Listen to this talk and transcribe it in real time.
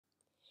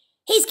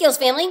Hey SKILLZ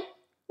family,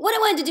 what I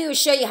wanted to do is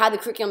show you how the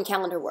curriculum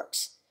calendar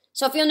works.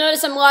 So if you'll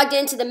notice, I'm logged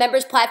into the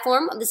members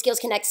platform of the SKILLZ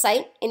Connect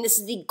site, and this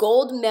is the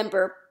gold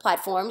member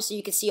platform, so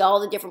you can see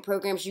all the different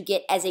programs you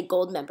get as a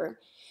gold member.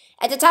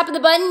 At the top of the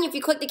button, if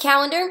you click the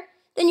calendar,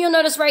 then you'll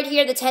notice right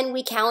here the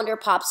 10-week calendar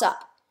pops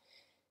up.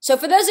 So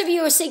for those of you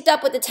who are synced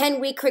up with the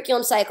 10-week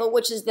curriculum cycle,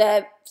 which is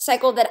the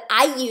cycle that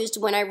I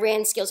used when I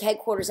ran SKILLZ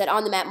headquarters at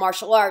On the Mat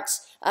Martial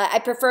Arts, I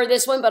prefer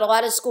this one, but a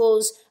lot of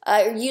schools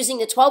are using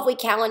the 12-week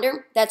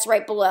calendar. That's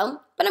right below.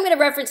 But I'm going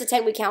to reference the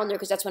 10-week calendar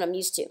because that's what I'm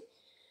used to.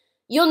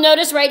 You'll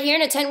notice right here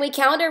in a 10-week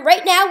calendar,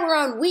 right now we're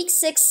on week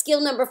 6,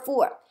 skill number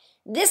 4.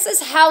 This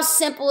is how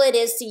simple it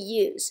is to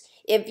use.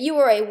 If you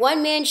are a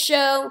one-man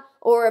show,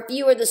 or if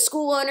you are the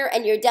school owner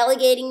and you're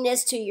delegating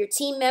this to your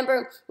team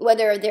member,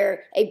 whether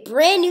they're a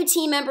brand new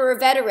team member or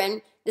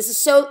veteran, this is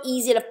so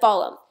easy to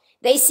follow.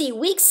 They see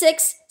week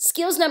 6,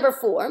 skills number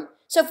 4.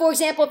 So for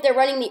example, if they're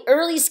running the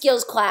early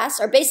skills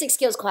class or basic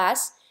skills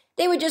class,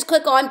 they would just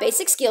click on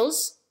basic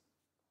skills.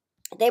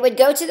 They would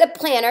go to the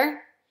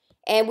planner,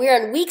 and we're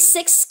on week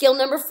 6, skill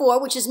number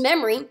 4, which is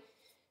memory.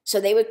 So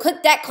they would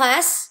click that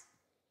class.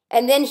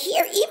 And then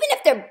here, even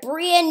if they're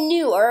brand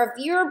new, or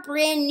if you're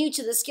brand new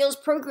to the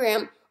SKILLZ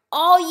program,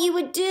 all you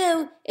would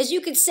do is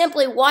you could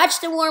simply watch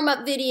the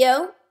warm-up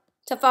video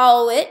to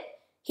follow it.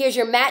 Here's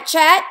your mat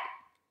chat.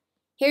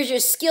 Here's your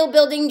skill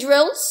building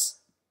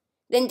drills.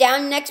 Then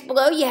down next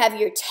below, you have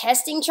your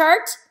testing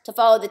chart to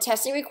follow the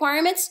testing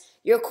requirements,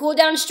 your cool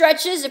down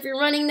stretches if you're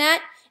running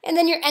that, and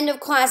then your end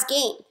of class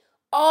game.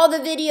 All the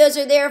videos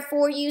are there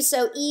for you,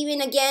 so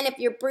even again, if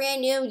you're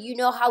brand new, you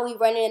know how we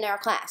run it in our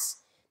class.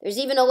 There's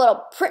even a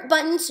little print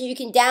button so you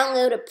can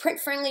download a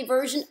print-friendly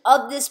version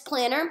of this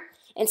planner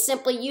and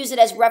simply use it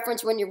as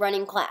reference when you're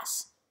running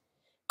class.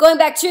 Going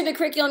back to the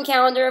curriculum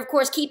calendar, of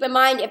course, keep in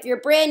mind, if you're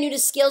brand new to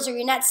SKILLZ or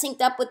you're not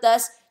synced up with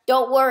us,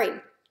 don't worry.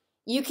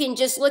 You can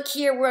just look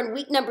here. We're on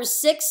week number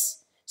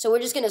 6, so we're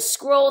just going to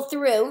scroll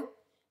through.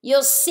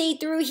 You'll see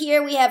through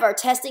here we have our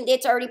testing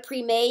dates already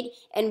pre-made,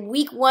 and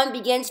week 1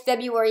 begins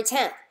February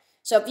 10th.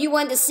 So if you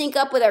wanted to sync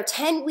up with our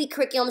 10-week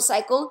curriculum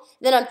cycle,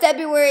 then on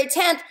February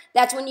 10th,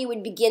 that's when you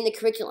would begin the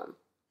curriculum.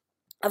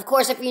 Of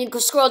course, if you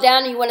scroll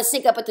down and you want to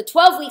sync up with the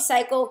 12-week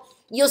cycle,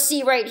 you'll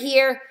see right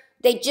here,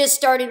 they just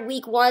started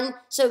week 1.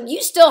 So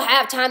you still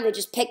have time to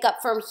just pick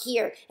up from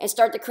here and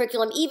start the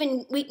curriculum,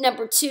 even week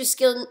number 2,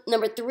 skill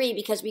number 3,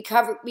 because we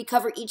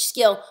cover each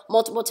skill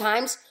multiple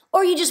times.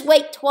 Or you just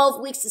wait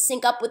 12 weeks to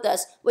sync up with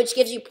us, which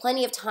gives you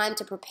plenty of time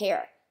to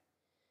prepare.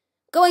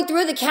 Going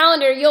through the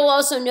calendar, you'll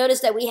also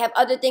notice that we have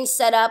other things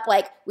set up,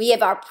 like we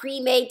have our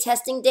pre-made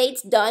testing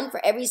dates done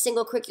for every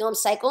single curriculum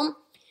cycle.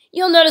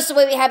 You'll notice the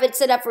way we have it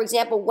set up, for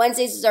example,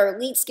 Wednesdays is our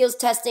elite skills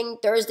testing,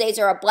 Thursdays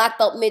are our black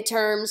belt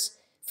midterms,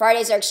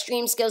 Fridays are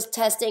extreme skills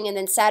testing, and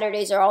then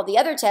Saturdays are all the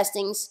other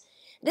testings.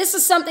 This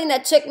is something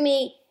that took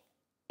me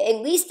at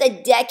least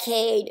a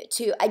decade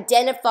to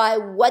identify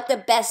what the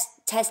best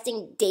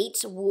testing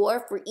dates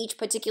were for each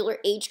particular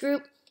age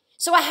group.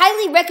 So I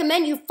highly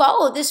recommend you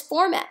follow this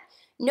format.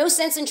 No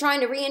sense in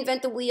trying to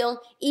reinvent the wheel,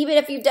 even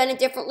if you've done it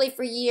differently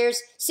for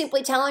years.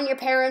 Simply telling your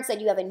parents that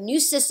you have a new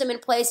system in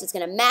place that's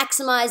going to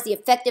maximize the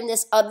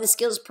effectiveness of the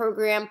SKILLZ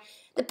program.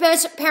 The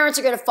parents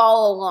are going to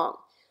follow along.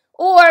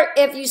 Or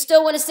if you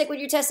still want to stick with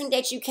your testing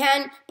dates, you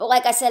can, but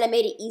like I said, I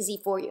made it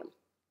easy for you.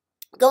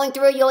 Going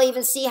through, you'll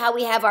even see how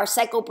we have our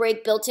cycle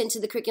break built into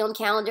the curriculum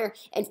calendar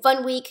and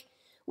fun week.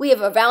 We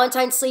have a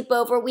Valentine's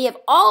sleepover. We have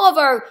all of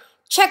our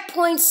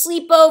checkpoints,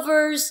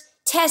 sleepovers,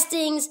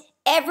 testings,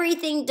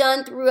 everything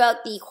done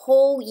throughout the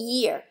whole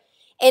year.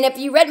 And if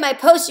you read my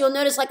post, you'll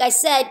notice, like I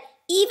said,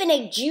 even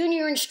a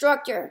junior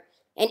instructor,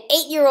 an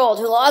 8-year-old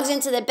who logs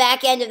into the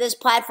back end of this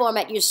platform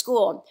at your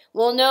school,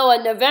 will know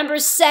on November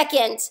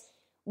 2nd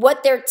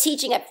what they're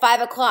teaching at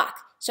 5 o'clock.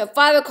 So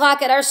 5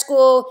 o'clock at our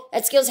school,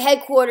 at SKILLZ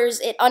headquarters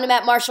at On the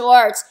Mat Martial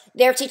Arts,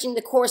 they're teaching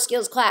the core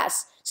skills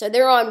class. So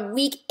they're on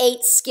week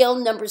 8, skill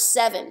number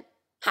 7.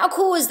 How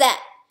cool is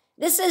that?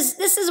 This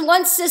is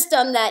one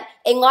system that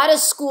a lot of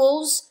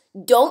schools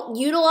don't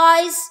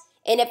utilize,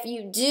 and if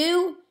you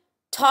do,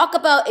 talk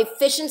about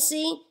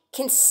efficiency,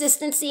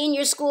 consistency in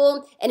your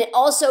school, and it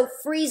also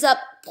frees up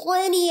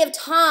plenty of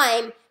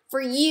time for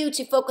you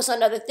to focus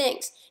on other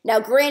things. Now,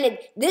 granted,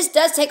 this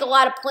does take a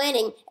lot of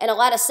planning and a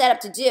lot of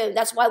setup to do.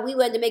 That's why we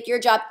wanted to make your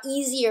job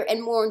easier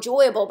and more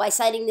enjoyable by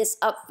setting this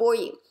up for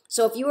you.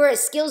 So if you are a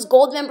SKILLZ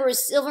Gold member or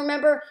Silver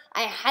member,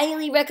 I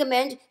highly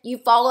recommend you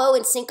follow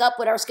and sync up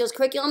with our SKILLZ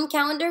curriculum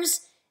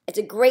calendars. It's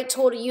a great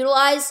tool to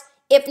utilize.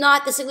 If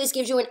not, this at least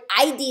gives you an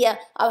idea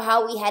of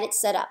how we had it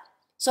set up.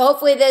 So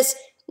hopefully this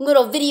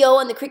little video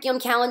on the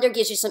curriculum calendar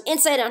gives you some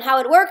insight on how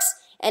it works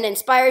and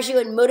inspires you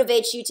and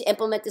motivates you to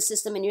implement the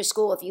system in your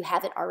school if you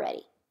haven't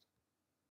already.